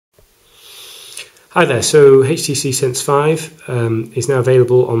Hi there, so HTC Sense 5 is now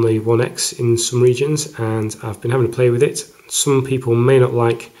available on the One X in some regions, and I've been having to play with it. Some people may not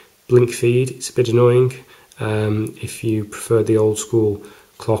like blink feed, it's a bit annoying if you prefer the old school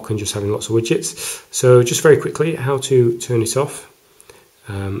clock and just having lots of widgets. So just very quickly, how to turn it off.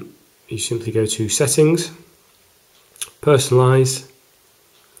 You simply go to Settings, Personalize,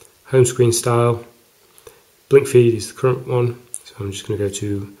 Home Screen Style. Blink feed is the current one, so I'm just going to go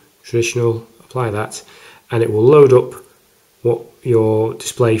to Traditional, apply that, and it will load up what your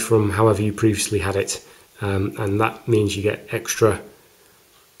display from however you previously had it, and that means you get extra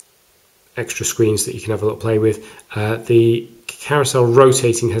screens that you can have a little play with. The carousel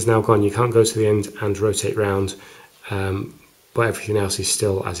rotating has now gone. You can't go to the end and rotate round, but everything else is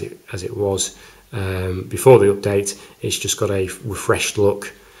still as it was before the update. It's just got a refreshed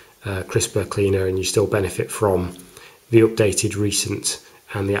look, crisper, cleaner, and you still benefit from the updated recent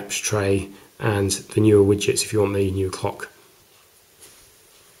and the apps tray and the newer widgets if you want the new clock.